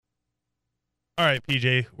All right,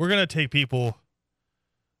 PJ, we're going to take people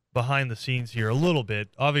behind the scenes here a little bit.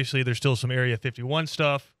 Obviously, there's still some Area 51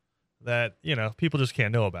 stuff that, people just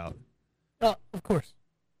can't know about. Oh, of course.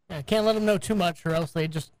 Yeah, can't let them know too much or else they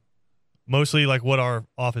just... Mostly like what our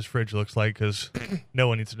office fridge looks like, because no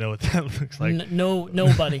one needs to know what that looks like.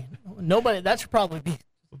 Nobody. Nobody. That should probably be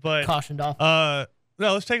cautioned off.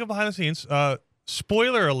 No, let's take them behind the scenes.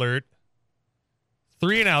 Spoiler alert,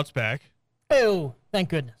 3 and Out's back. Oh, thank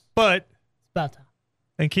goodness. But... It's about time.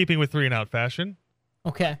 in keeping with 3 and Out fashion,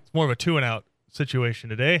 okay, it's more of a 2 and Out situation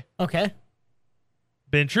today. Okay.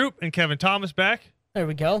 Ben Troop and Kevin Thomas back. There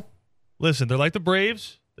we go. Listen, they're like the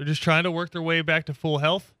Braves. They're just trying to work their way back to full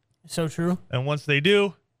health. So true. And once they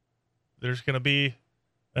do, there's going to be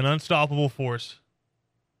an unstoppable force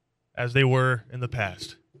as they were in the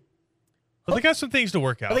past. But they got some things to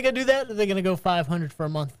work out. Are they going to do that? Or are they going to go 500 for a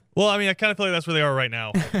month? Well, I mean, I kind of feel like that's where they are right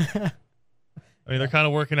now. They're kind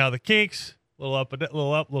of working out the kinks, a little up, a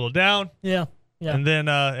little down. Yeah. And then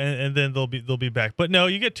they'll be back. But no,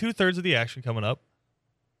 you get 2/3 of the action coming up.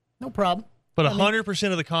 No problem. But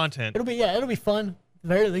 100% of the content. It'll be fun at the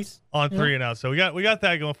very least. On 3 and Out. So we got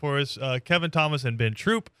that going for us. Kevin Thomas and Ben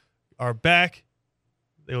Troop are back.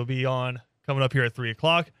 They will be on coming up here at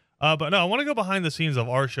 3:00. But no, I want to go behind the scenes of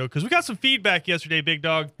our show because we got some feedback yesterday, Big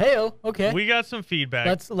Dog. Hey-o, okay. We got some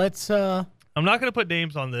feedback. Let's I'm not going to put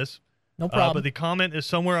names on this. No problem. But the comment is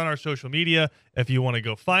somewhere on our social media if you want to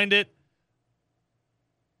go find it.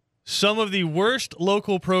 Some of the worst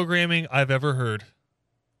local programming I've ever heard.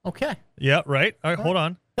 Okay. Yeah, right. All right, hold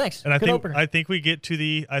on. Thanks. And Good opener. I think we get to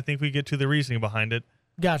the reasoning behind it.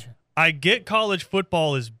 Gotcha. I get college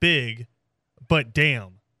football is big, but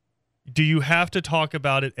damn, do you have to talk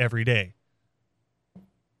about it every day?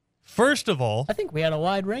 First of all, I think we had a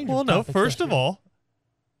wide range. Well, of no. topics First of yesterday. all,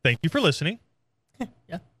 thank you for listening.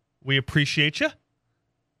 Yeah. We appreciate you.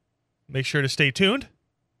 Make sure to stay tuned.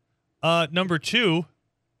 Number 2,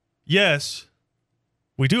 yes,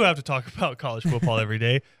 we do have to talk about college football every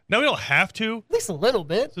day. Now, we don't have to. At least a little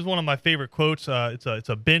bit. This is one of my favorite quotes. It's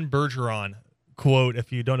a Ben Bergeron quote.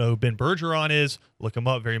 If you don't know who Ben Bergeron is, look him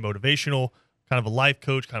up. Very motivational, kind of a life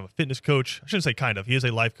coach, kind of a fitness coach. I shouldn't say kind of. He is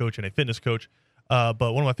a life coach and a fitness coach. But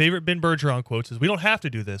one of my favorite Ben Bergeron quotes is, we don't have to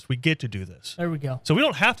do this. We get to do this. There we go. So we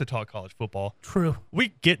don't have to talk college football. True. We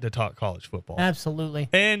get to talk college football. Absolutely.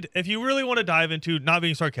 And if you really want to dive into, not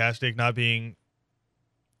being sarcastic, not being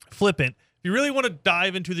flippant, if you really want to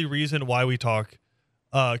dive into the reason why we talk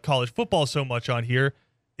college football so much on here,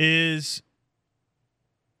 is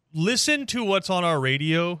listen to what's on our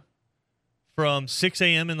radio from 6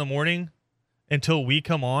 a.m. in the morning until we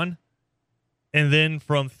come on, and then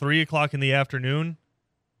from 3 o'clock in the afternoon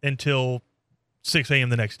until 6 a.m.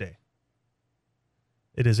 the next day.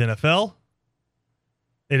 It is NFL.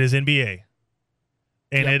 It is NBA.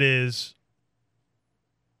 And It is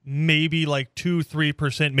maybe like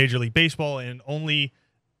 2-3% Major League Baseball, and only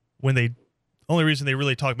reason they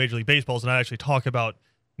really talk Major League Baseball is to not actually talk about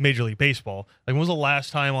Major League Baseball. Like, when was the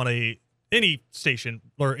last time on any station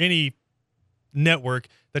or any network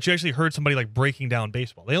that you actually heard somebody like breaking down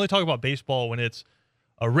baseball? They only talk about baseball when it's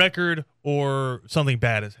a record or something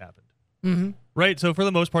bad has happened. Mm-hmm. Right? So for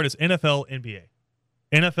the most part, it's NFL, NBA.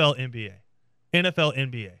 NFL, NBA. NFL,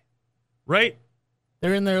 NBA. Right?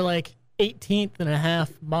 They're in their like 18th and a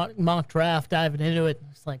half mock draft, diving into it.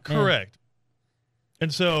 It's like, man. Correct.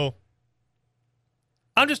 And so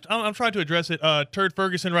I'm trying to address it. Turd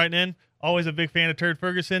Ferguson writing in. Always a big fan of Turd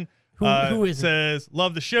Ferguson. Who is says,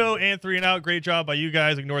 love the show and 3 and Out. Great job by you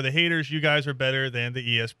guys. Ignore the haters. You guys are better than the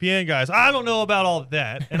ESPN guys. I don't know about all of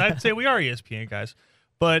that. And I'd say we are ESPN guys.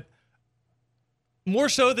 But more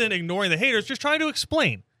so than ignoring the haters, just trying to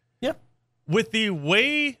explain. Yeah. With the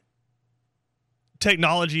way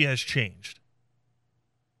technology has changed,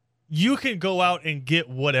 you can go out and get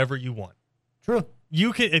whatever you want. True.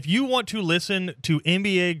 You can, if you want to listen to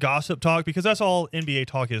NBA gossip talk, because that's all NBA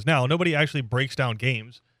talk is now. Nobody actually breaks down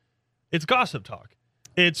games. It's gossip talk.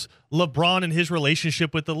 It's LeBron and his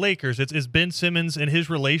relationship with the Lakers. It's Ben Simmons and his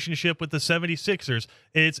relationship with the 76ers.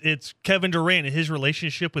 It's Kevin Durant and his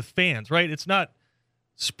relationship with fans, right? It's not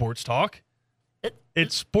sports talk.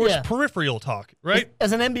 It's sports peripheral talk, right?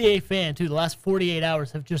 As an NBA fan, too, the last 48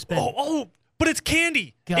 hours have just been... But it's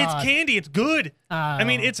candy. God. It's candy. It's good. I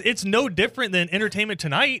mean, it's no different than Entertainment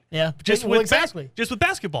Tonight. Yeah. Just with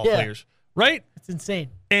basketball players, right? It's insane.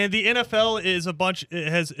 And the NFL is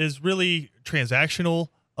is really transactional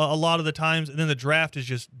a lot of the times, and then the draft is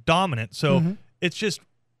just dominant. So it's just,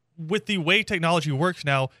 with the way technology works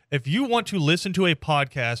now, if you want to listen to a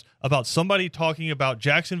podcast about somebody talking about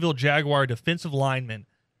Jacksonville Jaguar defensive linemen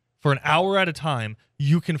for an hour at a time,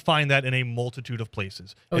 you can find that in a multitude of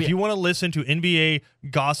places. If you want to listen to NBA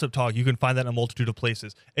gossip talk, you can find that in a multitude of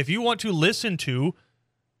places. If you want to listen to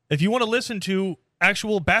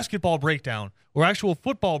actual basketball breakdown or actual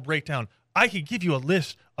football breakdown, I could give you a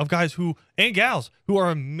list of guys and gals who are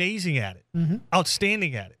amazing at it,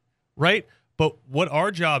 outstanding at it, right? But what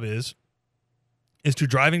our job is to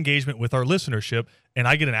drive engagement with our listenership, and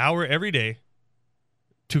I get an hour every day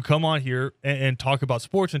to come on here and talk about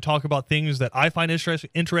sports and talk about things that I find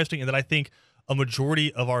interesting and that I think a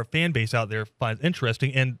majority of our fan base out there finds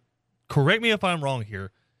interesting. And correct me if I'm wrong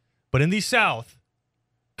here, but in the South,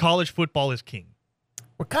 college football is king.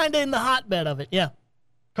 We're kind of in the hotbed of it, yeah.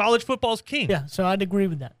 College football is king. Yeah, so I'd agree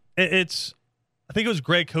with that. I think it was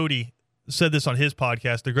Greg Cody said this on his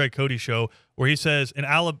podcast, the Greg Cody Show, where he says in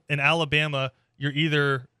Alabama, you're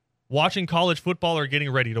either watching college football or getting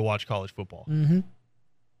ready to watch college football.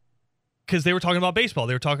 Because they were talking about baseball.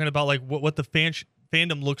 They were talking about like what the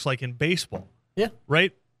fandom looks like in baseball. Yeah.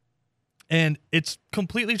 Right? And it's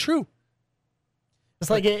completely true. It's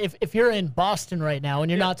like if you're in Boston right now and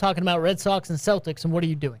you're not talking about Red Sox and Celtics, and what are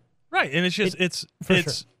you doing? Right. And it's just, sure.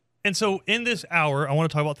 And so in this hour, I want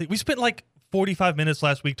to talk about we spent like 45 minutes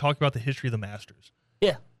last week talking about the history of the Masters.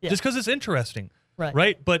 Yeah. Just because it's interesting. Right.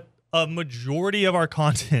 Right. But a majority of our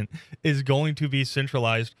content is going to be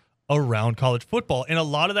centralized around college football. And a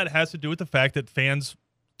lot of that has to do with the fact that fans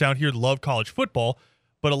down here love college football.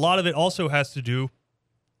 But a lot of it also has to do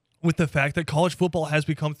with the fact that college football has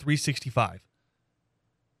become 365.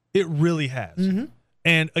 It really has.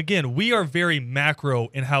 And again, we are very macro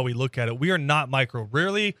in how we look at it. We are not micro.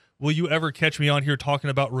 Rarely will you ever catch me on here talking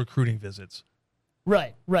about recruiting visits.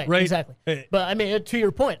 Right, exactly. But I mean, to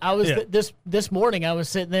your point, I was this morning. I was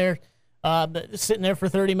sitting there for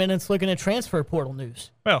 30 minutes looking at transfer portal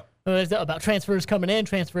news. Well, about transfers coming in,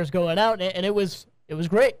 transfers going out, and it was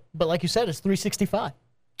great. But like you said, it's 365.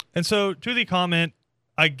 And so to the comment,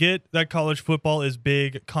 I get that college football is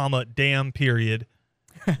big, damn, period.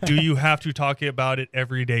 Do you have to talk about it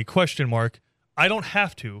every day? ? I don't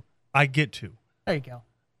have to. I get to. There you go.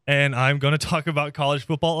 And I'm going to talk about college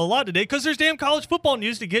football a lot today because there's damn college football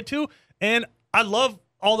news to get to. And I love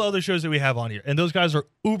all the other shows that we have on here. And those guys are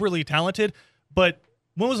uberly talented. But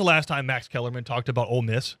when was the last time Max Kellerman talked about Ole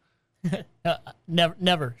Miss?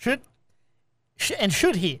 Never. Should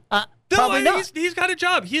he? No, probably not. He's got a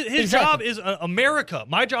job. His job is America.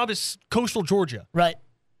 My job is coastal Georgia. Right.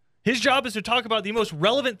 His job is to talk about the most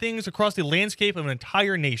relevant things across the landscape of an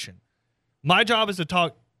entire nation. My job is to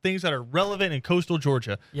talk things that are relevant in coastal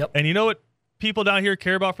Georgia. Yep. And you know what people down here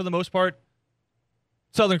care about for the most part?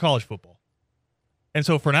 Southern college football. And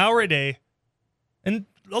so for an hour a day, and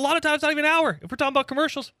a lot of times not even an hour. If we're talking about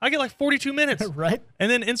commercials, I get like 42 minutes. Right.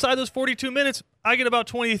 And then inside those 42 minutes, I get about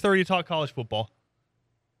 20 to 30 to talk college football.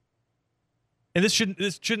 And this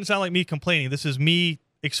shouldn't sound like me complaining. This is me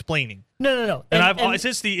explaining. No. And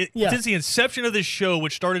since the inception of this show,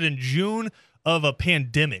 which started in June of a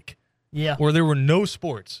pandemic, where there were no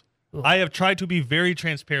sports, I have tried to be very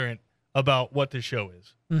transparent about what this show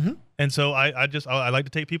is. And so I like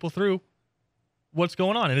to take people through what's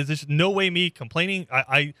going on. And it's just no way me complaining.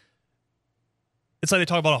 It's like they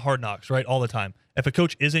talk about Hard Knocks, right, all the time. If a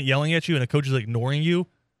coach isn't yelling at you and a coach is ignoring you,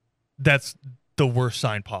 that's the worst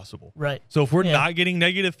sign possible. Right. So if we're not getting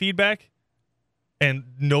negative feedback and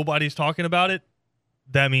nobody's talking about it,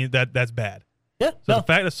 that means that's bad. Yeah. So the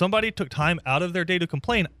fact that somebody took time out of their day to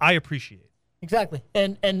complain, I appreciate. Exactly.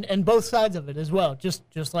 And both sides of it as well.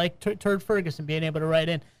 Just like Turd Ferguson being able to write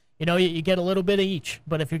in, you get a little bit of each.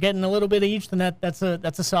 But if you're getting a little bit of each, then that's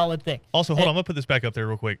a solid thing. Also, hold on, I'm gonna put this back up there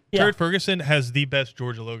real quick. Turd Ferguson has the best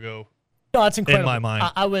Georgia logo. No, that's incredible. In my mind,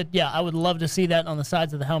 I would love to see that on the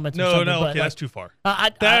sides of the helmets. No, that's too far.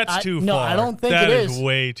 That's too far. No, I don't think it is. That is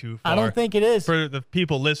way too far. I don't think it is. For the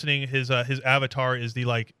people listening, his avatar is the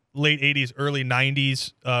like late '80s, early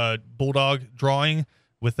 '90s bulldog drawing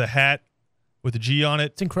with the hat with the G on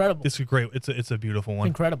it. It's incredible. It's great. It's a beautiful one.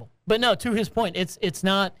 It's incredible. But no, to his point, it's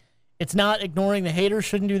not ignoring the haters.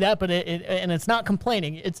 Shouldn't do that. But it's not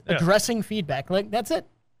complaining. It's addressing feedback. Like that's it.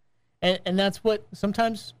 And that's what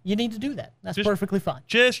sometimes you need to do that. That's perfectly fine.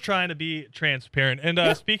 Just trying to be transparent.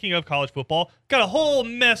 And speaking of college football, got a whole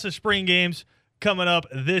mess of spring games coming up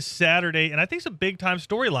this Saturday, and I think some big time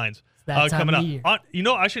storylines coming up.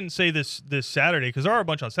 I shouldn't say this Saturday because there are a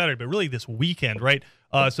bunch on Saturday, but really this weekend, right?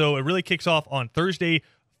 So it really kicks off on Thursday.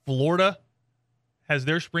 Florida has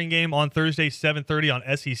their spring game on Thursday, 7:30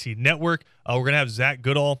 on SEC Network. We're gonna have Zach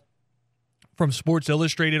Goodall from Sports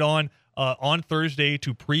Illustrated on Thursday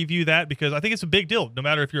to preview that because I think it's a big deal. No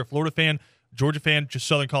matter if you're a Florida fan Georgia fan, just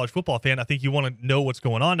Southern college football fan, I think you want to know what's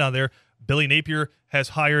going on down there. Billy Napier has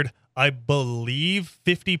hired, I believe,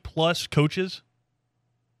 50-plus coaches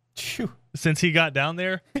since he got down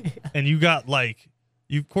there. And you got, like,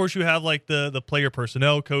 of course, you have, like, the player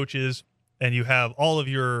personnel coaches, and you have all of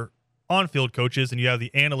your on-field coaches, and you have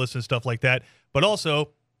the analysts and stuff like that. But also,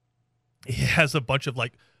 he has a bunch of,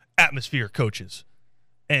 like, atmosphere coaches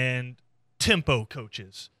and tempo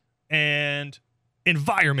coaches and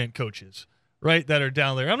environment coaches, right, that are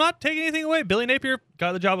down there. I'm not taking anything away. Billy Napier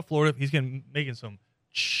got the job at Florida. He's making some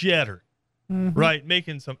cheddar, right,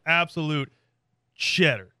 making some absolute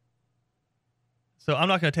cheddar. So I'm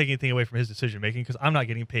not going to take anything away from his decision-making because I'm not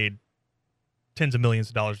getting paid tens of millions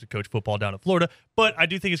of dollars to coach football down in Florida. But I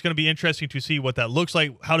do think it's going to be interesting to see what that looks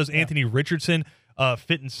like. How does Anthony Richardson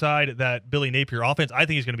fit inside that Billy Napier offense? I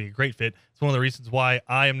think he's going to be a great fit. It's one of the reasons why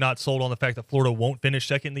I am not sold on the fact that Florida won't finish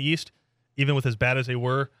second in the East, even with as bad as they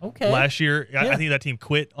were last year. I think that team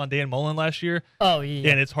quit on Dan Mullen last year. Oh,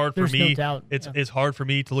 yeah. And it's hard for me. No doubt. It's hard for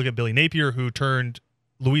me to look at Billy Napier, who turned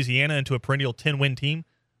Louisiana into a perennial 10-win team,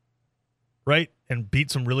 right, and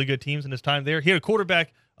beat some really good teams in his time there. He had a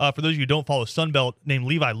quarterback, for those of you who don't follow Sunbelt, named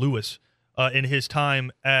Levi Lewis in his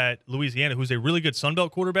time at Louisiana, who's a really good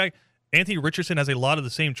Sunbelt quarterback. Anthony Richardson has a lot of the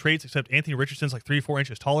same traits, except Anthony Richardson's like 3 or 4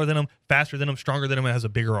 inches taller than him, faster than him, stronger than him, and has a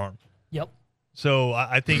bigger arm. Yep. So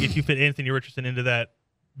I think if you fit Anthony Richardson into that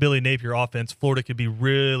Billy Napier offense, Florida could be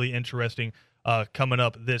really interesting coming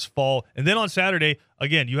up this fall. And then on Saturday,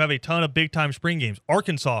 again, you have a ton of big-time spring games.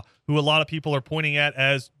 Arkansas, who a lot of people are pointing at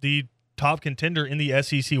as the top contender in the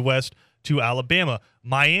SEC West to Alabama.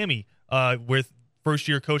 Miami, with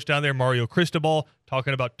first-year coach down there, Mario Cristobal,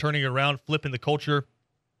 talking about turning it around, flipping the culture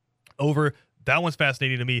over. That one's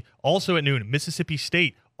fascinating to me. Also at noon, Mississippi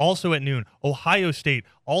State. Also at noon, Ohio State.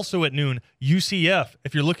 Also at noon, UCF.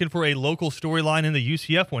 If you're looking for a local storyline in the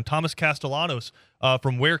UCF one, Thomas Castellanos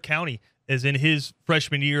from Ware County is in his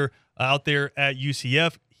freshman year out there at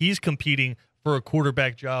UCF. He's competing for a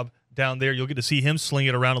quarterback job down there. You'll get to see him sling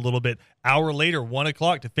it around a little bit. Hour later, 1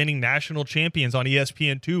 o'clock, defending national champions on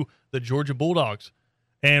ESPN2, the Georgia Bulldogs.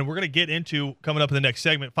 And we're going to get into, coming up in the next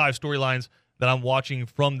segment, 5 storylines that I'm watching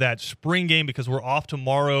from that spring game because we're off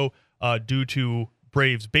tomorrow due to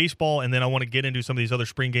Braves baseball, and then I want to get into some of these other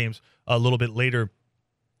spring games a little bit later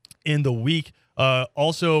in the week.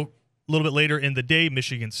 Also, a little bit later in the day,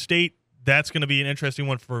 Michigan State. That's going to be an interesting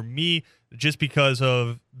one for me just because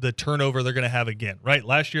of the turnover they're going to have again, right?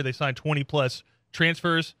 Last year they signed 20-plus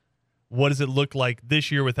transfers. What does it look like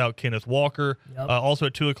this year without Kenneth Walker? Yep. Also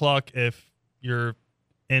at 2 o'clock, if you're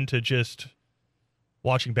into just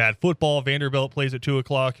watching bad football, Vanderbilt plays at 2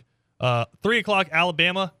 o'clock. 3 o'clock,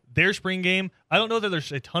 Alabama, their spring game. I don't know that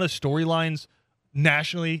there's a ton of storylines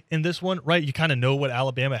nationally in this one, right? You kind of know what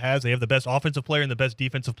Alabama has. They have the best offensive player and the best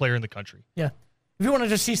defensive player in the country. Yeah. If you want to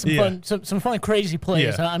just see some fun, crazy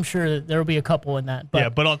plays, I'm sure there will be a couple in that. But. Yeah,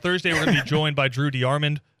 but on Thursday, we're going to be joined by Drew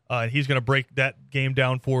DeArmond. He's going to break that game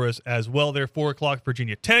down for us as well. There, 4 o'clock,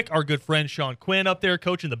 Virginia Tech. Our good friend Sean Quinn up there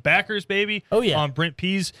coaching the backers, baby. Oh, yeah. On Brent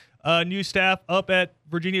P's new staff up at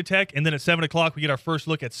Virginia Tech. And then at 7 o'clock, we get our first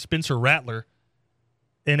look at Spencer Rattler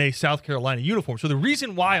in a South Carolina uniform. So the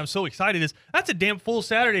reason why I'm so excited is that's a damn full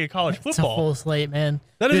Saturday of college football. It's a full slate, man.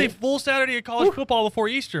 That is a full Saturday of college football before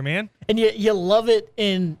Easter, man. And you love it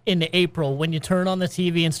in April when you turn on the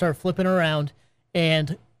TV and start flipping around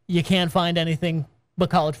and you can't find anything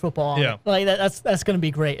but college football on it. Like that's going to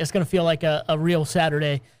be great. It's going to feel like a real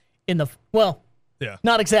Saturday in the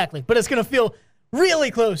not exactly, but it's going to feel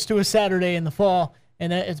really close to a Saturday in the fall,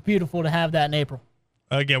 and it's beautiful to have that in April.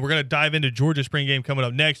 Again, we're going to dive into Georgia spring game coming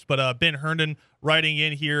up next, but Ben Herndon writing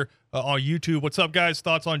in here on YouTube. What's up, guys?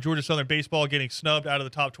 Thoughts on Georgia Southern baseball getting snubbed out of the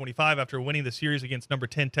top 25 after winning the series against number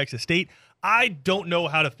 10 Texas State? I don't know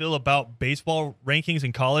how to feel about baseball rankings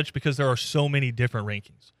in college because there are so many different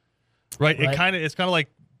rankings, right? It's kind of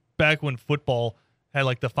like back when football had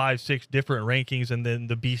like the 5-6 different rankings, and then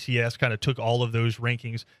the BCS kind of took all of those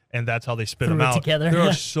rankings, and that's how they spit them out. Together. There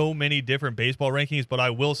are so many different baseball rankings, but I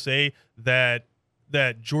will say that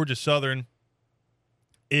Georgia Southern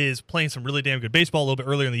is playing some really damn good baseball a little bit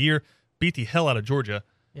earlier in the year, beat the hell out of Georgia.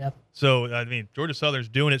 Yeah. So, I mean, Georgia Southern's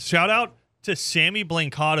doing it. Shout out to Sammy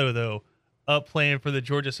Blancato, though, up playing for the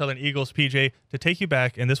Georgia Southern Eagles, PJ. To take you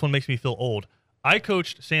back, and this one makes me feel old, I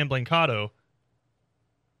coached Sam Blancato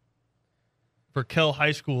for Kell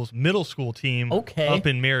High School's middle school team up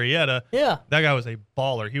in Marietta. Yeah. That guy was a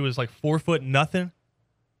baller. He was like 4'0",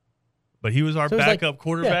 but he was our backup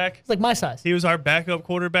quarterback. It's like my size. He was our backup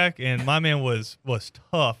quarterback, and my man was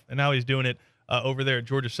tough, and now he's doing it over there at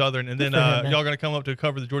Georgia Southern. And then y'all going to come up to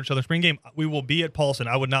cover the Georgia Southern spring game. We will be at Paulson.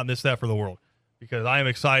 I would not miss that for the world. because I am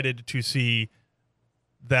excited to see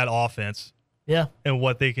that offense Yeah. and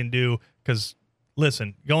what they can do. Because,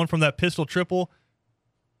 listen, going from that pistol triple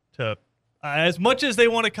to as much as they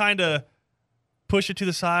want to kind of push it to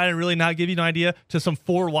the side and really not give you an idea, to some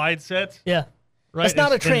 4 wide sets. Yeah. Right? That's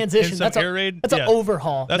not a transition. That's air raid. That's an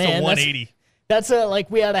overhaul. That's man. a 180. That's like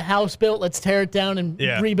we had a house built. Let's tear it down and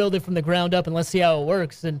rebuild it from the ground up, and let's see how it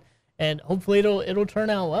works. And hopefully it'll turn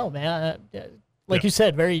out well, man. Like you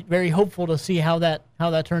said, very very hopeful to see how that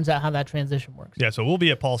turns out, how that transition works. Yeah, so we'll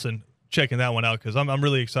be at Paulson checking that one out because I'm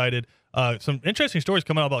really excited. Some interesting stories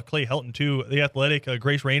coming out about Clay Helton too. The Athletic,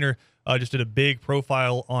 Grace Rayner just did a big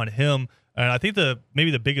profile on him. And I think maybe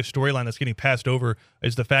the biggest storyline that's getting passed over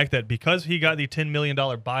is the fact that because he got the $10 million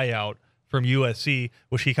buyout from USC,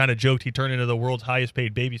 which he kind of joked he turned into the world's highest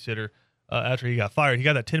paid babysitter after he got fired. He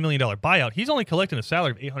got that $10 million buyout. He's only collecting a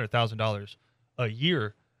salary of $800,000 a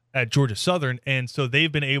year at Georgia Southern. And so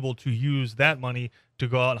they've been able to use that money to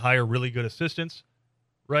go out and hire really good assistants,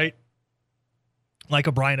 right? Like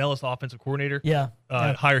a Brian Ellis, offensive coordinator. Yeah.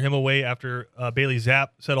 Hire him away after Bailey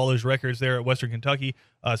Zapp set all those records there at Western Kentucky.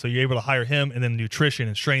 So you're able to hire him, and then nutrition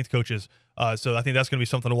and strength coaches. So I think that's going to be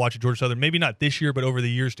something to watch at Georgia Southern. Maybe not this year, but over the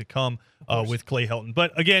years to come with Clay Helton.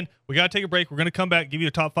 But again, we got to take a break. We're going to come back, give you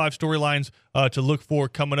the top 5 storylines to look for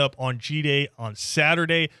coming up on G-Day on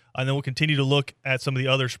Saturday. And then we'll continue to look at some of the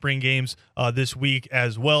other spring games this week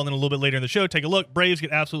as well. And then a little bit later in the show, take a look. Braves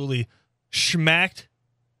get absolutely schmacked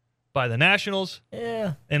by the Nationals.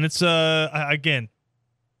 Yeah. And it's, again,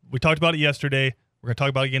 we talked about it yesterday. We're going to talk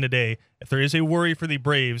about it again today. If there is a worry for the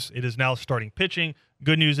Braves, it is now starting pitching.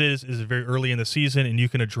 Good news is very early in the season, and you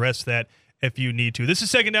can address that if you need to. This is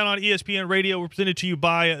Second Down on ESPN Radio. We're presented to you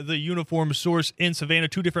by the Uniform Source in Savannah.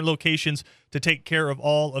 2 different locations to take care of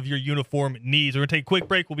all of your uniform needs. We're going to take a quick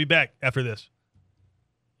break. We'll be back after this.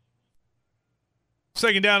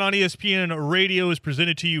 Second Down on ESPN Radio is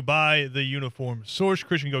presented to you by the Uniform Source.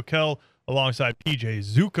 Christian Gokel alongside PJ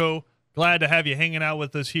Zuko. Glad to have you hanging out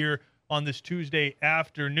with us here on this Tuesday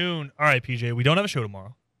afternoon. All right, PJ, we don't have a show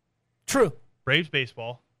tomorrow. True. Braves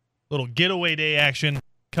baseball. Little getaway day action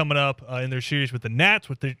coming up in their series with the Nats.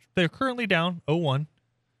 They're currently down 0-1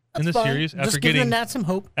 in the series. Just giving the Nats some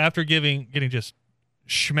hope. After getting just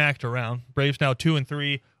schmacked around. Braves now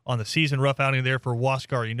 2-3 on the season. Rough outing there for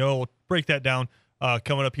Huascar. We'll break that down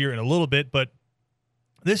coming up here in a little bit. But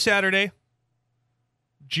this Saturday,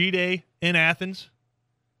 G-Day in Athens,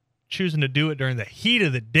 choosing to do it during the heat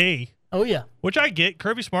of the day. Oh, yeah. Which I get.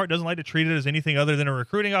 Kirby Smart doesn't like to treat it as anything other than a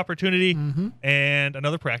recruiting opportunity and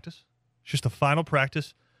another practice. It's just a final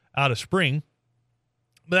practice out of spring.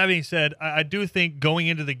 But that being said, I do think going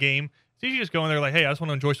into the game, it's easy just going there like, hey, I just want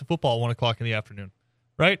to enjoy some football at 1 o'clock in the afternoon,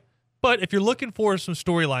 right? But if you're looking for some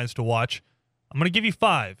storylines to watch, I'm going to give you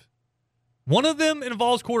 5. One of them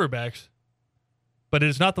involves quarterbacks, but it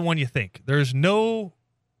is not the one you think. There's no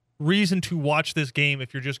reason to watch this game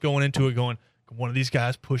if you're just going into it going, one of these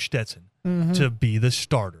guys push Stetson to be the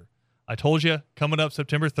starter. I told you, coming up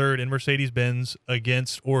September 3rd in Mercedes-Benz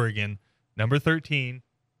against Oregon, number 13 is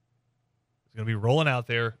going to be rolling out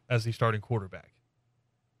there as the starting quarterback.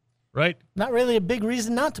 Right? Not really a big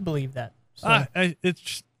reason not to believe that. So. It's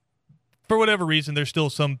just, for whatever reason, there's still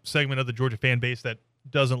some segment of the Georgia fan base that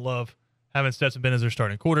doesn't love having Stetson Bennett as their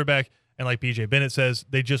starting quarterback. And like BJ Bennett says,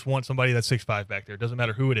 they just want somebody that's 6'5" back there. It doesn't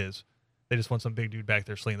matter who it is. They just want some big dude back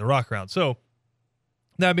there slinging the rock around. So,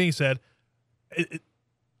 that being said,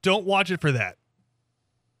 don't watch it for that.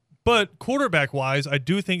 But quarterback-wise, I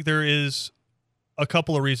do think there is a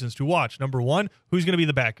couple of reasons to watch. Number one, who's going to be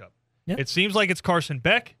the backup? Yep. It seems like it's Carson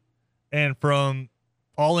Beck, and from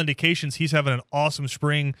all indications, he's having an awesome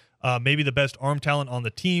spring, maybe the best arm talent on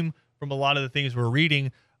the team from a lot of the things we're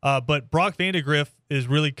reading. But Brock Vandagriff is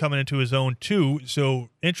really coming into his own too, so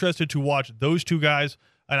interested to watch those 2 guys,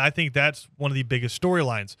 and I think that's one of the biggest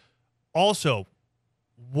storylines. Also,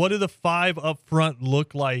 what do the 5 up front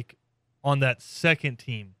look like on that second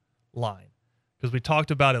team line? Because we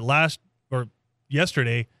talked about it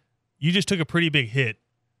yesterday. You just took a pretty big hit,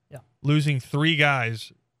 losing 3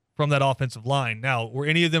 guys from that offensive line. Now, were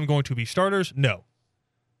any of them going to be starters? No.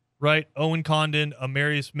 Right? Owen Condon,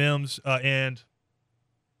 Amarius Mims, and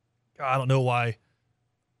I don't know why.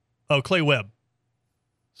 Oh, Clay Webb.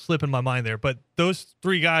 Slipping my mind there. But those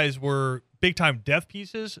 3 guys were big-time depth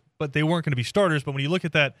pieces, but they weren't going to be starters. But when you look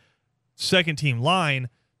at that second-team line,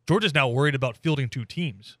 Georgia's now worried about fielding 2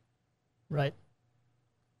 teams. Right.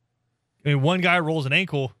 I mean, one guy rolls an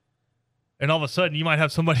ankle, and all of a sudden you might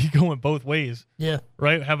have somebody going both ways. Yeah.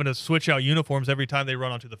 Right? Having to switch out uniforms every time they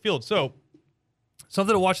run onto the field. So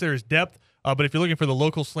something to watch there is depth. But if you're looking for the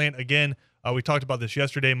local slant, again, we talked about this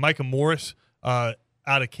yesterday. Micah Morris out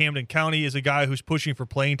out of Camden County is a guy who's pushing for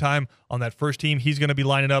playing time on that first team. He's going to be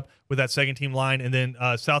lining up with that second team line. And then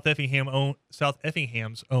South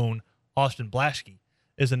Effingham's own Austin Blaschke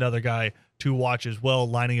is another guy to watch as well,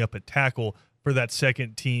 lining up at tackle for that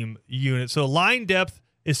second team unit. So line depth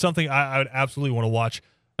is something I would absolutely want to watch.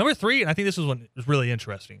 Number 3, and I think this is one is really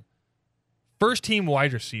interesting, first team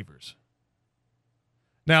wide receivers.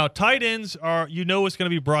 Now, tight ends are, it's going to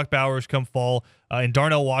be Brock Bowers come fall, and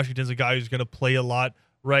Darnell Washington's a guy who's going to play a lot,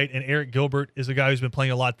 right? And Eric Gilbert is a guy who's been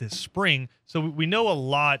playing a lot this spring. So we know a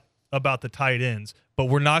lot about the tight ends, but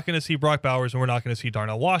we're not going to see Brock Bowers and we're not going to see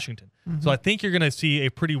Darnell Washington. Mm-hmm. So I think you're going to see a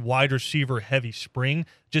pretty wide receiver heavy spring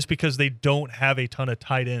just because they don't have a ton of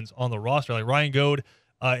tight ends on the roster. Like Ryan Goad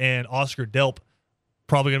and Oscar Delp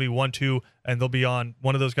probably going to be 1-2, and they'll be on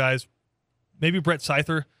one of those guys. Maybe Brett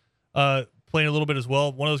Seither playing a little bit as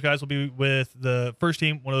well. One of those guys will be with the first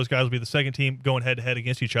team. One of those guys will be the second team, going head-to-head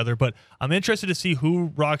against each other. But I'm interested to see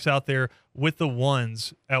who rocks out there with the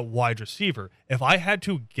ones at wide receiver. If I had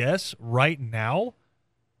to guess right now,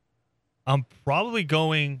 I'm probably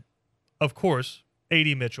going, of course,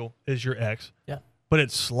 A.D. Mitchell is your X. Yeah. But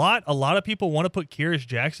at slot, a lot of people want to put Kearis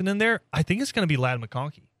Jackson in there. I think it's going to be Ladd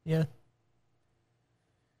McConkey. Yeah.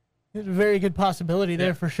 There's a very good possibility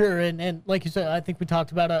there for sure. And like you said, I think we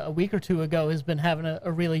talked about a week or two ago, has been having a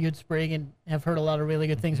really good spring and have heard a lot of really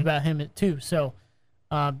good things about him too. So,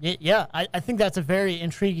 I think that's a very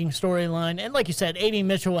intriguing storyline. And like you said, A.D.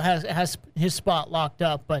 Mitchell has his spot locked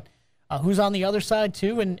up, but who's on the other side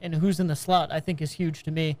too and who's in the slot, I think is huge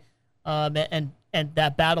to me. And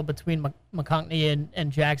that battle between McConkey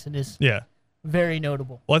and Jackson is very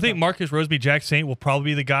notable. Well, I think Marcus Roseby-Jack Saint will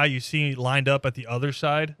probably be the guy you see lined up at the other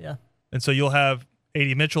side. Yeah. And so you'll have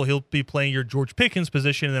A.D. Mitchell. He'll be playing your George Pickens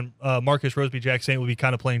position, and then Marcus Roseby-Jack Saint will be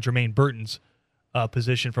kind of playing Jermaine Burton's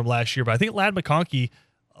position from last year. But I think Ladd McConkey,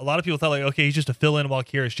 a lot of people thought, like, okay, he's just a fill-in while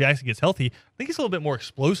Kearis Jackson gets healthy. I think he's a little bit more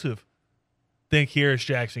explosive than Kearis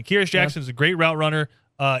Jackson. Kearis Jackson's a great route runner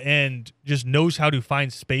and just knows how to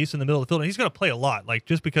find space in the middle of the field. And he's going to play a lot. Like,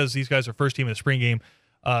 just because these guys are first team in the spring game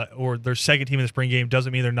or their second team in the spring game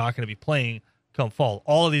doesn't mean they're not going to be playing come fall.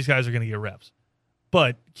 All of these guys are going to get reps.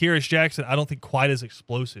 But Kearis Jackson, I don't think quite as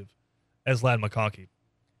explosive as Ladd McConkey.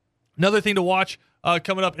 Another thing to watch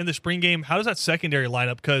coming up in the spring game, how does that secondary line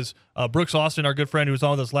up? Because Brooks Austin, our good friend who was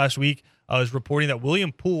on with us last week, is reporting that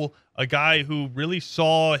William Poole, a guy who really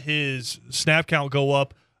saw his snap count go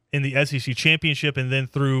up in the SEC championship and then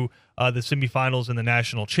through the semifinals in the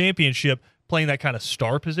national championship, playing that kind of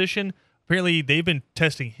star position. Apparently, they've been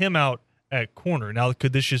testing him out at corner. Now,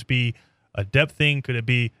 could this just be a depth thing? Could it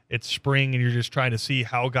be it's spring and you're just trying to see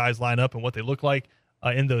how guys line up and what they look like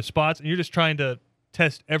in those spots, and you're just trying to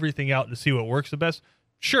test everything out to see what works the best?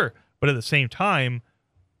 Sure, but at the same time,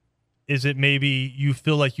 is it maybe you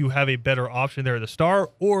feel like you have a better option there at the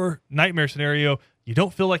star, or nightmare scenario, you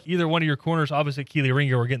don't feel like either one of your corners opposite Keely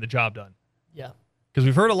Ringo are getting the job done? Yeah. Because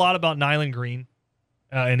we've heard a lot about Nyland Green,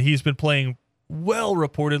 and he's been playing well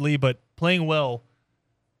reportedly, but playing well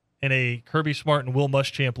in a Kirby Smart and Will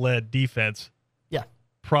Muschamp-led defense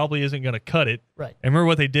probably isn't going to cut it. Right. And remember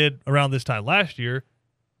what they did around this time last year?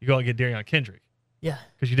 You go and get Darion Kendrick. Yeah.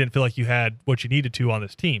 Because you didn't feel like you had what you needed to on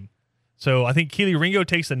this team. So I think Keely Ringo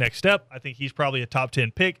takes the next step. I think he's probably a top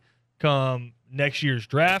 10 pick come next year's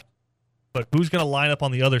draft. But who's going to line up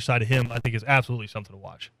on the other side of him, I think, is absolutely something to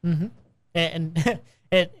watch. Mm-hmm. And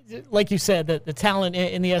like you said, the talent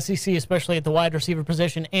in the SEC, especially at the wide receiver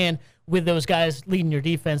position, and with those guys leading your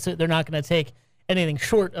defense, they're not going to take anything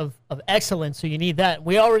short of excellence. So you need that.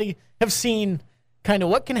 We already have seen kind of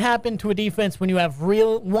what can happen to a defense when you have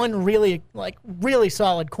one really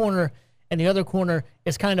solid corner and the other corner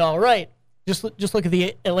is kind of all right. Just look at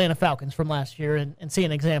the Atlanta Falcons from last year and see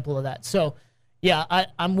an example of that. So, yeah,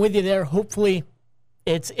 I'm with you there. Hopefully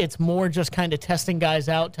it's more just kind of testing guys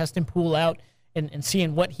out, testing Poole out, and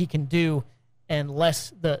seeing what he can do, and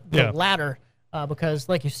less the latter, because,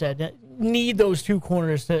 like you said, need those two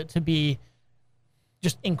corners to be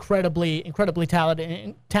just incredibly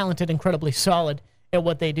talented, incredibly solid at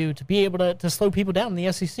what they do to be able to slow people down in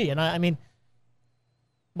the SEC. And I mean,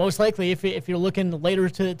 most likely, if you're looking later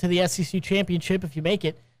to the SEC championship, if you make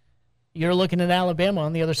it, you're looking at Alabama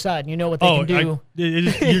on the other side. And you know what they can do.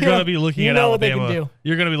 You're going to be looking at Alabama. What they can do.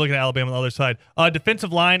 You're going to be looking at Alabama on the other side.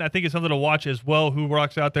 Defensive line, I think, is something to watch as well. Who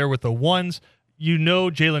rocks out there with the ones? You know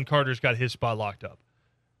Jalen Carter's got his spot locked up.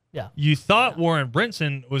 Yeah. You thought Warren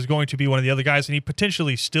Brinson was going to be one of the other guys, and he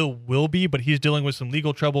potentially still will be, but he's dealing with some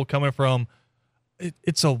legal trouble coming from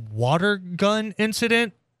it's a water gun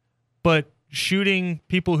incident, but shooting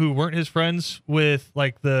people who weren't his friends with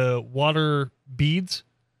like the water beads.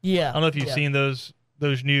 Yeah. I don't know if you've seen those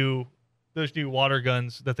new those new water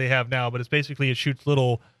guns that they have now, but it's basically it shoots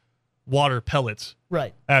little water pellets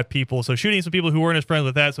at people. So shooting some people who weren't as friendly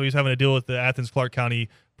with that, so he's having to deal with the Athens-Clarke County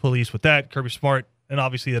police with that. Kirby Smart and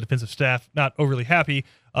obviously the defensive staff not overly happy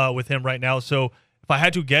with him right now. So if I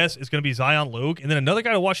had to guess, it's going to be Zion Logue. And then another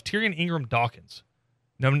guy to watch, Tyrion Ingram Dawkins.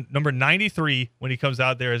 Number 93, when he comes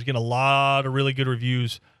out there, is getting a lot of really good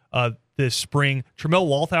reviews this spring. Tramel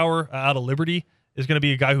Walthour out of Liberty is going to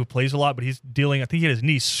be a guy who plays a lot, but he's dealing, I think he had his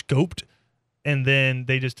knee scoped, and then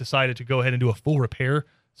they just decided to go ahead and do a full repair.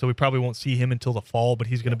 So we probably won't see him until the fall, but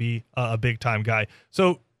he's going to be a big-time guy.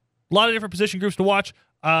 So a lot of different position groups to watch.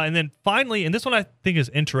 And then finally, and this one I think is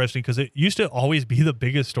interesting because it used to always be the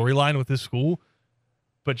biggest storyline with this school,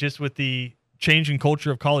 but just with the changing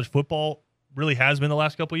culture of college football really has been the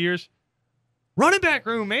last couple of years. Running back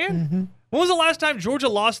room, man. Mm-hmm. When was the last time Georgia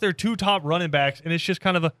lost their 2 top running backs, and it's just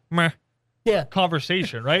kind of a meh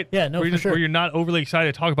conversation, right? Yeah, no, for sure. Where you're not overly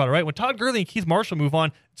excited to talk about it, right? When Todd Gurley and Keith Marshall move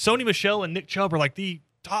on, Sony Michel and Nick Chubb are like the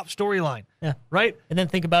top storyline, right? And then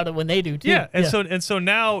think about it when they do, too. Yeah, and so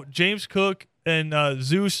now James Cook and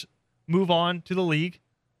Zeus move on to the league,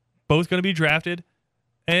 both going to be drafted,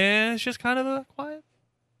 and it's just kind of a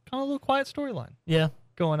little quiet storyline. Yeah.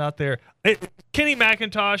 Going out there. Kenny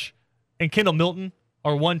McIntosh and Kendall Milton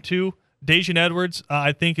are 1-2. Daijun Edwards,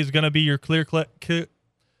 I think, is going to be your clear cut.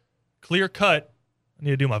 I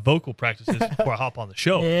need to do my vocal practices before I hop on the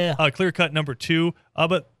show. Yeah. Clear cut number 2.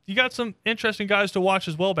 But you got some interesting guys to watch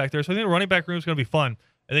as well back there. So I think the running back room is going to be fun.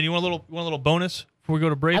 And then you want a little bonus before we go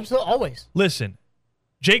to break? Absolutely, always. Listen,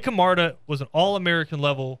 Jake Camarda was an All-American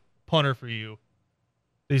level punter for you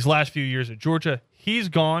these last few years at Georgia. He's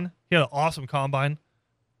gone. He had an awesome combine,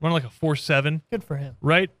 running like a 4.7. Good for him.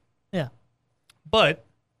 Right? Yeah. But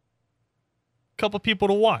a couple people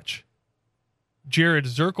to watch. Jared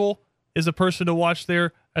Zirkle is a person to watch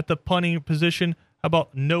there at the punting position. How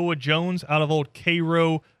about Noah Jones out of old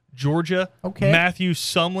Cairo, Georgia? Okay. Matthew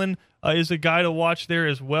Sumlin is a guy to watch there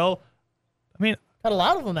as well. I mean, got a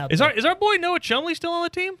lot of them out there. Is our boy Noah Chumley still on the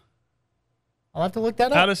team? I'll have to look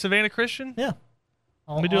that up. Out of Savannah Christian? Yeah.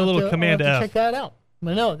 Let me do a little Command F. Check that out.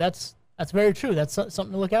 But no, that's very true. That's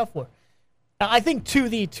something to look out for. I think to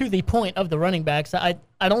the point of the running backs, I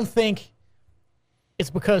don't think it's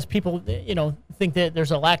because people think that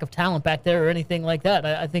there's a lack of talent back there or anything like that.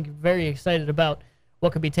 I think very excited about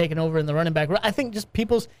what could be taken over in the running back. I think just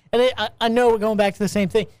people's, and I know we're going back to the same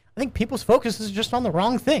thing. I think people's focus is just on the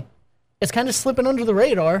wrong thing. It's kind of slipping under the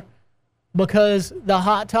radar because the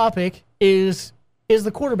hot topic is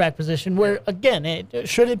the quarterback position, where, again,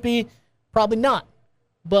 should it be? Probably not.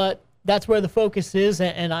 But that's where the focus is,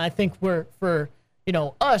 and I think for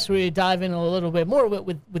us, we dive in a little bit more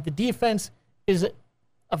with the defense is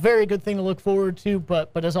a very good thing to look forward to, but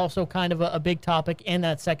is also kind of a big topic in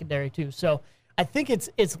that secondary too. So I think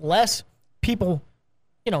it's less people,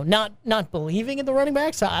 not believing in the running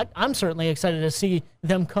backs. I'm certainly excited to see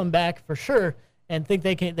them come back for sure, and think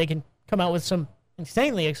they can come out with some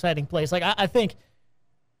insanely exciting plays. Like I think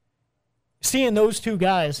seeing those two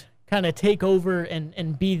guys kind of take over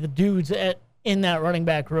and be the dudes in that running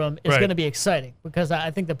back room is going to be exciting, because I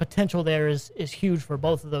think the potential there is huge for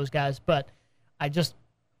both of those guys. But I just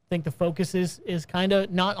think the focus is kind of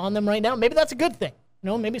not on them right now. Maybe that's a good thing.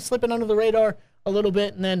 Maybe slipping under the radar a little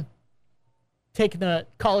bit and then taking the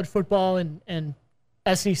college football and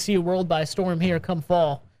SEC world by storm here come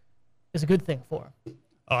fall is a good thing for them.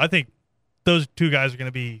 Oh, I think those two guys are going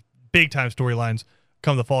to be big-time storylines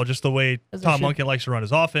come the fall, just the way Tom Monken likes to run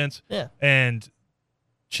his offense, and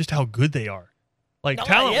just how good they are. Like,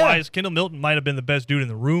 talent-wise, Kendall Milton might have been the best dude in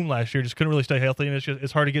the room last year, just couldn't really stay healthy, and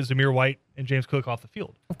it's hard to get Zamir White and James Cook off the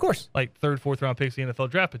field. Of course. Like, 3rd, 4th-round picks in the NFL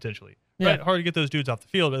draft, potentially. Yeah. Right? Hard to get those dudes off the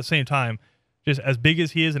field, but at the same time, just as big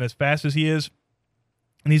as he is and as fast as he is,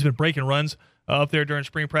 and he's been breaking runs up there during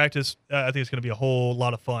spring practice, I think it's going to be a whole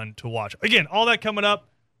lot of fun to watch. Again, all that coming up,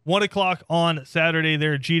 1 o'clock on Saturday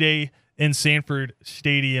there, G-Day in Sanford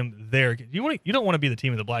Stadium there. You don't want to be the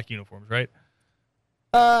team in the black uniforms, right?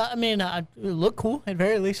 It look cool at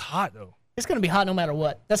very least. It's hot, though. It's going to be hot no matter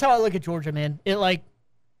what. That's how I look at Georgia, man. It's going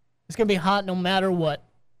to be hot no matter what.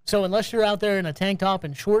 So unless you're out there in a tank top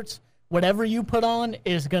and shorts, whatever you put on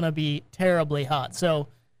is going to be terribly hot. So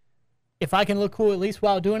if I can look cool at least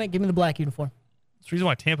while doing it, give me the black uniform. That's the reason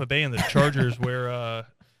why Tampa Bay and the Chargers wear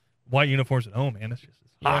white uniforms at home, man. It's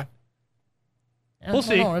hot. Yeah, we'll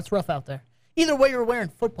see. It's rough out there. Either way, you're wearing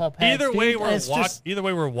football pads. Either way,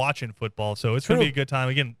 we're watching football, so it's going to be a good time.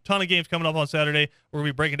 Again, ton of games coming up on Saturday. We're going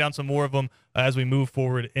to be breaking down some more of them as we move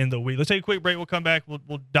forward in the week. Let's take a quick break. We'll come back.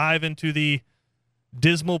 We'll dive into the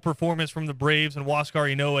dismal performance from the Braves and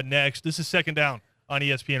Huascar Ynoa next. This is Second Down on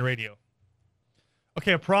ESPN Radio.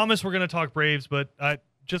 Okay, I promise we're going to talk Braves, but I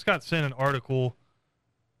just got sent an article,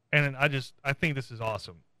 and I think this is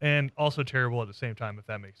awesome and also terrible at the same time, if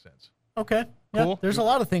that makes sense. Okay. Cool. Yeah, there's a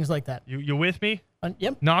lot of things like that. You with me?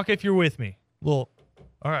 Yep. Knock if you're with me. All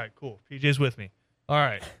right, cool. PJ's with me. All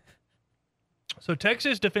right. So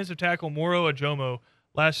Texas defensive tackle Moro Ojomo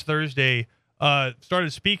last Thursday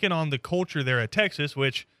started speaking on the culture there at Texas,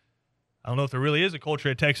 which I don't know if there really is a culture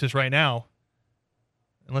at Texas right now,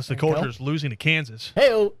 unless the culture is losing to Kansas.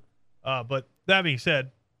 Hey-o. But that being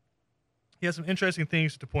said, he has some interesting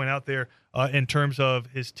things to point out there in terms of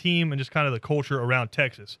his team and just kind of the culture around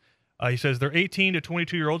Texas. He says they're 18 to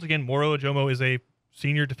 22-year-olds. Again, Moro Ojomo is a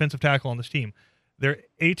senior defensive tackle on this team. They're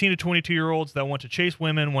 18 to 22-year-olds that want to chase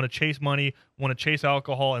women, want to chase money, want to chase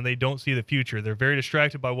alcohol, and they don't see the future. They're very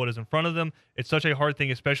distracted by what is in front of them. It's such a hard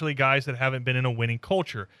thing, especially guys that haven't been in a winning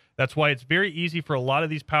culture. That's why it's very easy for a lot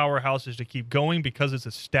of these powerhouses to keep going because it's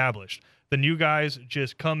established. The new guys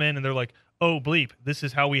just come in and they're like, oh, bleep, this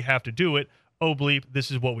is how we have to do it. Oh, bleep,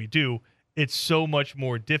 this is what we do. It's so much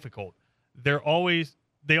more difficult. They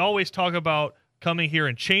always talk about coming here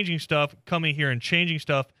and changing stuff,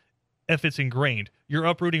 if it's ingrained. You're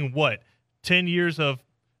uprooting what? 10 years of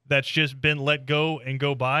that's just been let go and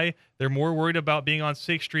go by. They're more worried about being on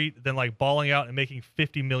 6th Street than like balling out and making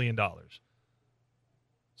 $50 million.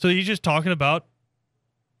 So he's just talking about,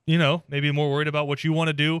 maybe more worried about what you want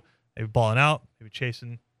to do, maybe balling out, maybe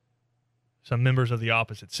chasing some members of the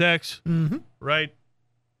opposite sex, right?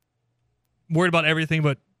 Worried about everything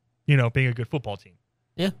but, being a good football team.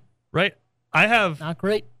 Yeah. Right? I have not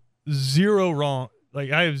great. Zero wrong.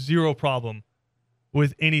 Like, I have zero problem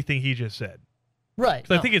with anything he just said. Right.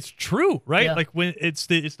 Because I think it's true, right? Yeah. Like, when it's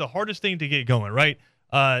the hardest thing to get going, right?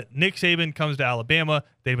 Nick Saban comes to Alabama.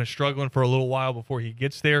 They've been struggling for a little while before he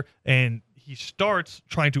gets there, and he starts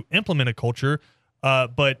trying to implement a culture.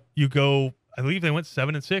 But you go, I believe they went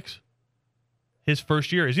 7-6 his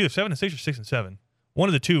first year. It's either 7-6 or 6-7. One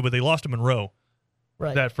of the two, but they lost to Monroe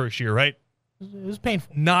that first year, right? It was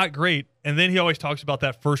painful. Not great. And then he always talks about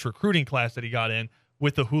that first recruiting class that he got in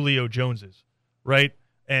with the Julio Joneses, right?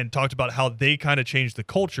 And talked about how they kind of changed the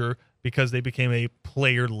culture because they became a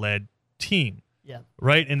player-led team. Yeah.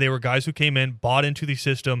 Right? And they were guys who came in, bought into the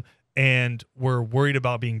system, and were worried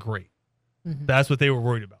about being great. Mm-hmm. That's what they were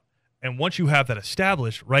worried about. And once you have that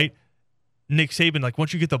established, right, Nick Saban, like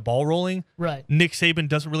once you get the ball rolling, right, Nick Saban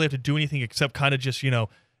doesn't really have to do anything except kind of just,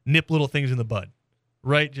 nip little things in the bud.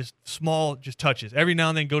 Right? Just small, just touches. Every now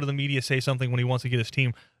and then go to the media, say something when he wants to get his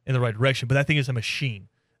team in the right direction. But that thing is a machine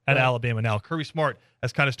at Alabama now. Kirby Smart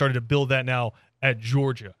has kind of started to build that now at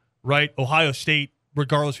Georgia, right? Ohio State,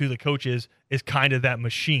 regardless who the coach is kind of that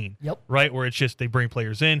machine, right? Where it's just they bring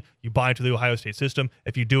players in, you buy into the Ohio State system.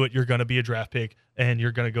 If you do it, you're going to be a draft pick and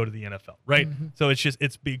you're going to go to the NFL, right? Mm-hmm. So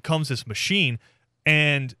it becomes this machine.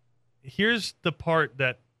 And here's the part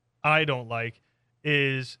that I don't like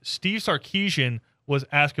is Steve Sarkisian was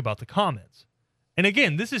asked about the comments. And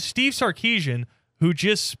again, this is Steve Sarkisian, who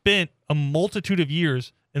just spent a multitude of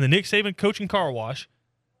years in the Nick Saban coaching car wash,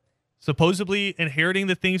 supposedly inheriting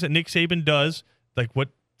the things that Nick Saban does. Like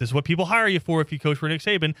this is what people hire you for if you coach for Nick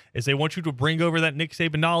Saban, is they want you to bring over that Nick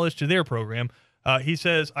Saban knowledge to their program. He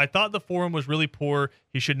says, I thought the forum was really poor.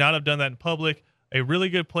 He should not have done that in public. A really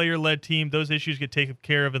good player-led team, those issues get taken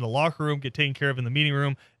care of in the locker room, get taken care of in the meeting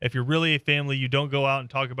room. If you're really a family, you don't go out and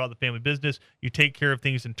talk about the family business. You take care of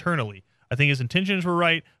things internally. I think his intentions were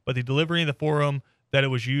right, but the delivery in the forum that it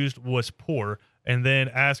was used was poor. And then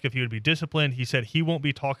asked if he would be disciplined. He said he won't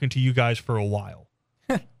be talking to you guys for a while.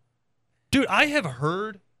 Dude, I have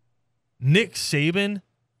heard Nick Saban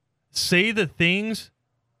say the things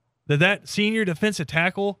that senior defensive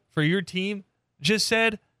tackle for your team just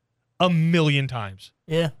said 1,000,000 times.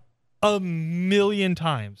 Yeah. 1,000,000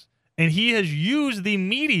 times. And he has used the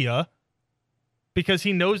media because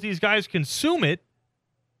he knows these guys consume it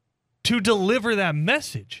to deliver that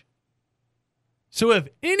message. So if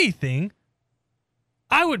anything,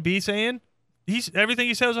 I would be saying everything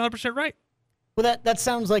he says is 100% right. Well, that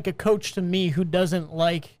sounds like a coach to me who doesn't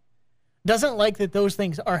like that those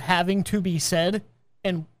things are having to be said,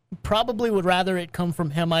 and probably would rather it come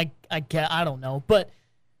from him. I don't know, but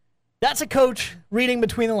that's a coach reading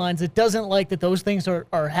between the lines that doesn't like that those things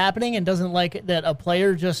are happening and doesn't like that a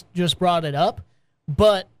player just brought it up.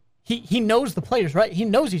 But he knows the player's right. He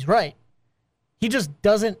knows he's right. He just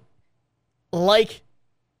doesn't like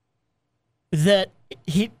that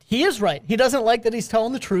he is right. He doesn't like that he's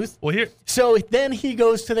telling the truth. Well, here. So then he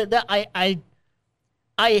goes to that.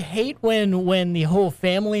 I hate when the whole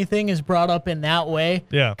family thing is brought up in that way.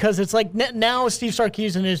 Yeah. Because it's like now Steve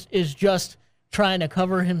Sarkisian is just trying to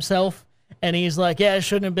cover himself, And he's like, yeah, it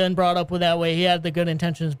shouldn't have been brought up with that way. He had the good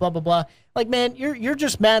intentions, blah, blah, blah. Like, man, you're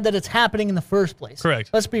just mad that it's happening in the first place. Correct.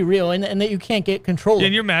 Let's be real, and that you can't get control of it.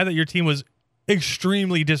 And you're mad that your team was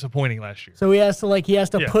extremely disappointing last year. So he has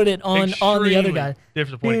to put it on the other guy.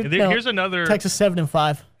 Disappointing. Here's another Texas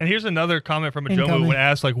 7-5. And here's another comment from Ajomo when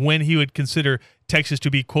asked like when he would consider Texas to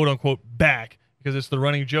be quote unquote back, because it's the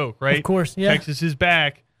running joke, right? Of course, yeah. Texas is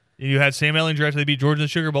back. You had Sam Ehlinger after they beat Georgia in the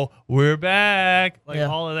Sugar Bowl. We're back,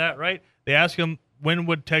 all of that, right? They ask him when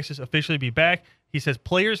would Texas officially be back. He says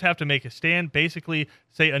players have to make a stand. Basically,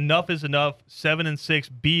 say enough is enough.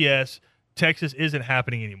 7-6 BS. Texas isn't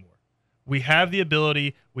happening anymore. We have the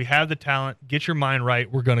ability. We have the talent. Get your mind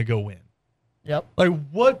right. We're going to go win. Yep. Like,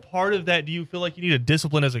 what part of that do you feel like you need a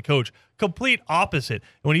discipline as a coach? Complete opposite.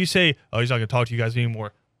 And when you say, oh, he's not going to talk to you guys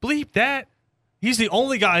anymore, bleep that. He's the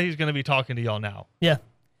only guy who's going to be talking to y'all now. Yeah.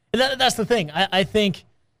 And that's the thing. I think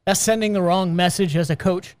that's sending the wrong message as a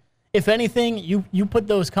coach. If anything, you put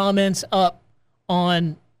those comments up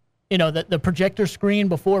on, the projector screen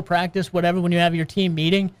before practice, whatever, when you have your team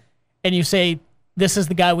meeting, and you say, this is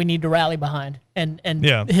the guy we need to rally behind, and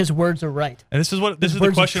his words are right. And this is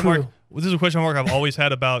the question mark. This is a question mark I've always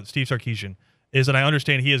had about Steve Sarkisian, is that I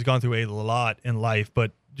understand he has gone through a lot in life,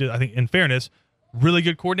 but I think in fairness, really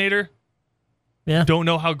good coordinator. Yeah. Don't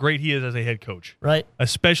know how great he is as a head coach. Right.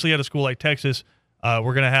 Especially at a school like Texas.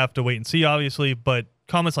 We're gonna have to wait and see, obviously, but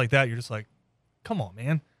comments like that, you're just like, come on,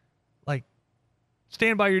 man. Like,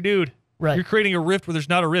 stand by your dude. Right. You're creating a rift where there's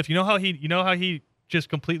not a rift. You know how he just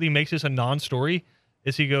completely makes this a non-story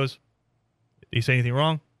is he goes, did he say anything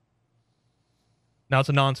wrong? Now it's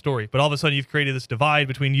a non-story. But all of a sudden you've created this divide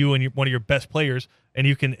between you and one of your best players, and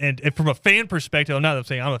you can and from a fan perspective, I'm not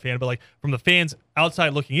saying I'm a fan, but like from the fans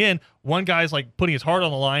outside looking in, one guy's like putting his heart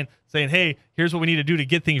on the line, saying, hey, here's what we need to do to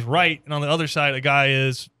get things right. And on the other side, a guy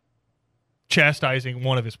is chastising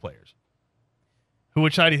one of his players.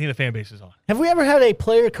 Which side do you think the fan base is on? Have we ever had a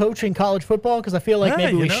player coach in college football? Because I feel like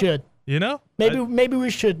maybe we should. Maybe we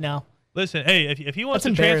should now. Listen, hey, if he wants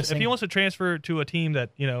to transfer to a team that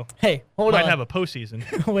might have a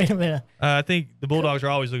postseason. Wait a minute. I think the Bulldogs are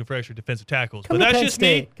always looking for extra defensive tackles, but that's just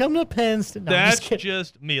me. Come to Penn State. No, that's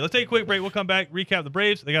just me. Let's take a quick break. We'll come back, recap the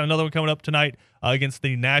Braves. They got another one coming up tonight against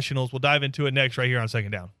the Nationals. We'll dive into it next right here on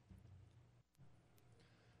Second Down.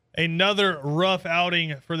 Another rough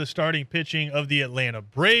outing for the starting pitching of the Atlanta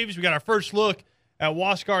Braves. We got our first look at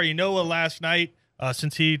Huascar Ynoa last night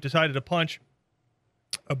since he decided to punch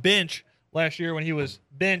a bench last year when he was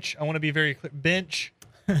bench. I want to be very clear. Bench.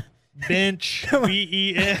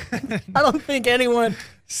 B-E-N. I don't think anyone.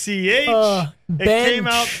 C-H. It came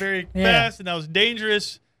out very fast, and that was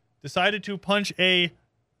dangerous. Decided to punch a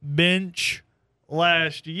bench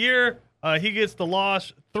last year. He gets the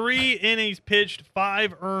loss. 3 innings pitched,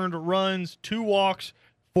 5 earned runs, 2 walks,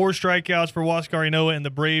 4 strikeouts for Huascar Ynoa and the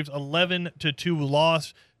Braves. 11-2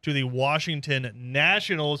 loss to the Washington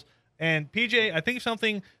Nationals. And PJ, I think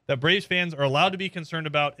something that Braves fans are allowed to be concerned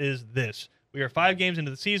about is this. We are 5 games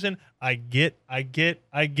into the season. I get that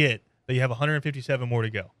you have 157 more to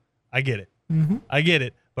go. I get it. Mm-hmm. I get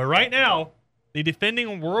it. But right now, the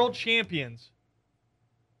defending world champions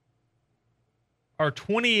are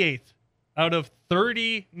 28th out of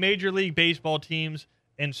 30 Major League Baseball teams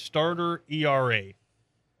in starter ERA.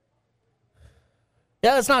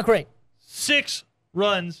 Yeah, that's not great. 6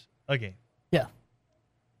 runs a game. Yeah.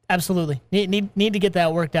 Absolutely. Need to get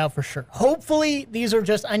that worked out for sure. Hopefully these are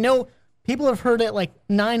just, I know people have heard it like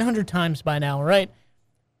 900 times by now, right?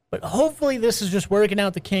 But hopefully this is just working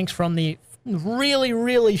out the kinks from the really,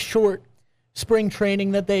 really short spring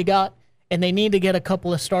training that they got, and they need to get a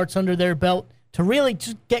couple of starts under their belt to really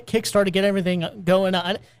just get kickstarted, get everything going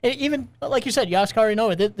on. And even, like you said, Huascar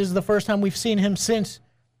Ynoa, this is the first time we've seen him since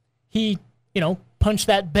he, punched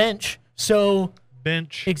that bench. So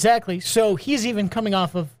bench. Exactly. So he's even coming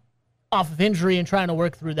off of injury and trying to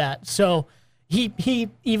work through that. So he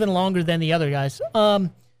even longer than the other guys. So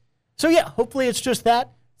yeah, hopefully it's just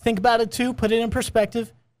that. Think about it too. Put it in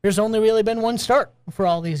perspective. There's only really been 1 start for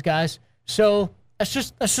all these guys. So that's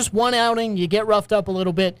just one outing. You get roughed up a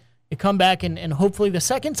little bit. You come back, and hopefully the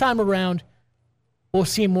second time around, we'll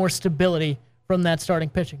see more stability from that starting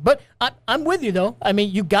pitching. But I'm with you, though. I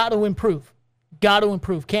mean, you got to improve. Got to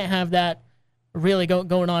improve. Can't have that really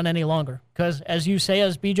going on any longer. Because, as you say,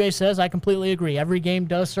 as BJ says, I completely agree. Every game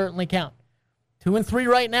does certainly count. 2-3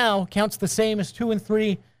 right now counts the same as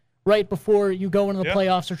 2-3 right before you go into the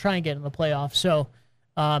playoffs or try and get in the playoffs. So,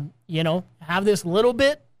 have this little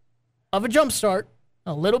bit of a jump start,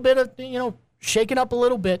 a little bit of, shaking up a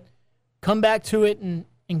little bit, come back to it and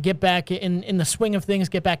get back in the swing of things,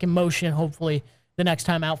 get back in motion, hopefully, the next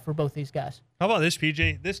time out for both these guys. How about this,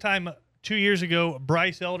 PJ? This time 2 years ago,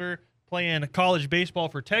 Bryce Elder playing college baseball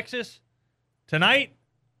for Texas. Tonight,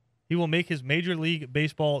 he will make his Major League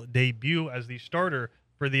Baseball debut as the starter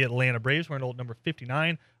for the Atlanta Braves, wearing old number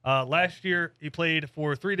 59. Last year, he played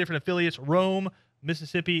for 3 different affiliates, Rome,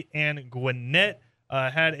 Mississippi, and Gwinnett.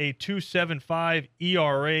 Had a 2.75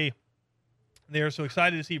 ERA there. So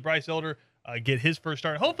excited to see Bryce Elder get his first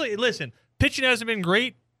start. Hopefully, listen, pitching hasn't been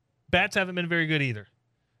great. Bats haven't been very good either.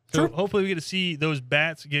 So hopefully we get to see those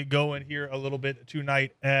bats get going here a little bit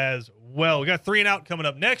tonight as well. We got 3 and Out coming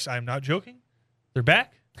up next. I'm not joking. They're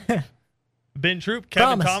back. Ben Troop,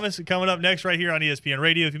 Kevin Thomas coming up next right here on ESPN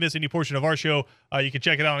Radio. If you miss any portion of our show, you can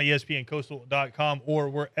check it out on ESPNCoastal.com or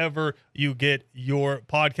wherever you get your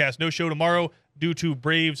podcast. No show tomorrow due to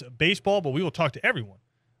Braves baseball, but we will talk to everyone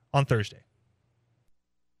on Thursday.